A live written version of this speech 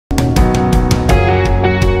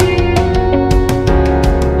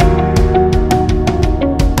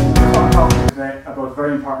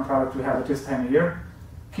product we have at this time of year,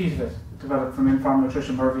 Ketovit, developed from Informed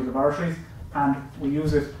Nutrition Mervue Laboratories, and we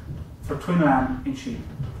use it for twin lamb in sheep.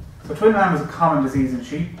 So twin lamb is a common disease in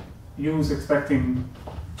sheep. Ewes expecting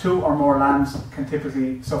 2 or more lambs can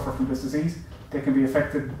typically suffer from this disease. They can be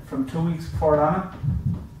affected from 2 weeks before lambing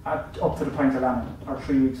up to the point of lambing, or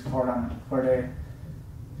 3 weeks before lambing, where they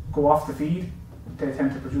go off the feed. They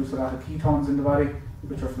tend to produce a lot of ketones in the body,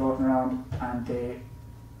 which are floating around, and they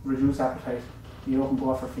reduce appetite. The ewe can go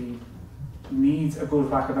off her feed. Needs a good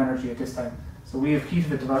whack of energy at this time. So we have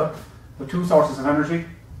Ketovit developed with 2 sources of energy.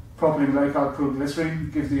 Propylene glycol, crude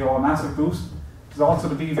glycerine gives the ewe a massive boost. There's also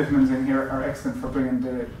the B vitamins in here are excellent for bringing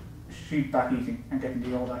the sheep back eating and getting the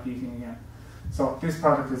ewe back eating again. So this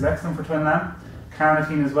product is excellent for twin lamb.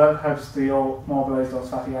 Carnitine as well helps the ewe mobilise those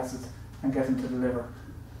fatty acids and get into the liver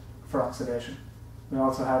for oxidation. We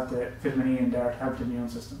also have the vitamin E in there to help the immune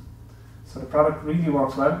system. So the product really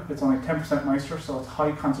works well. It's only 10% moisture, so it's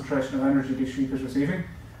high concentration of energy the sheep is receiving,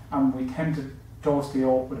 and we tend to dose the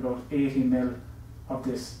ewe with about 80 ml of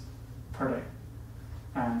this per day.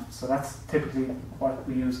 So that's typically what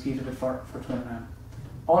we use Ketovit for twin lamb.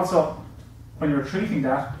 Also, when you're treating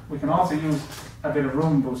that, we can also use a bit of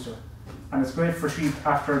rumen booster, and it's great for sheep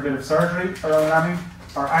after a bit of surgery around lambing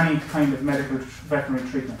or any kind of medical veterinary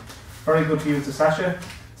treatment. Very good to use the sachet,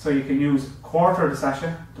 so you can use a quarter of the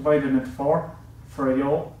sachet, divide it into 4 for a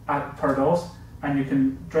ewe per dose, and you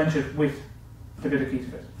can drench it with the bit of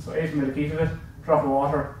Ketovit. So 80 ml of Ketovit, drop of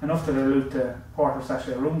water, enough to dilute the quarter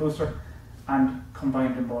sachet of rumen booster, and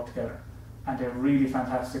combine them both together. And they're really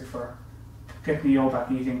fantastic for getting the ewe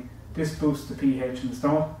back eating. This boosts the pH in the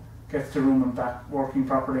stomach, gets the rumen back working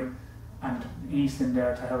properly, and yeast in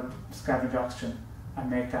there to help scavenge oxygen and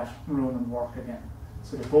make that rumen work again.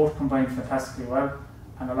 So they both combine fantastically well,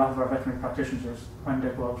 and a lot of our veterinary practitioners, when they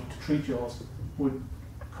go out to treat ewes, would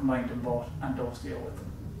combine them both and dose the ewe with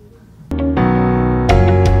them.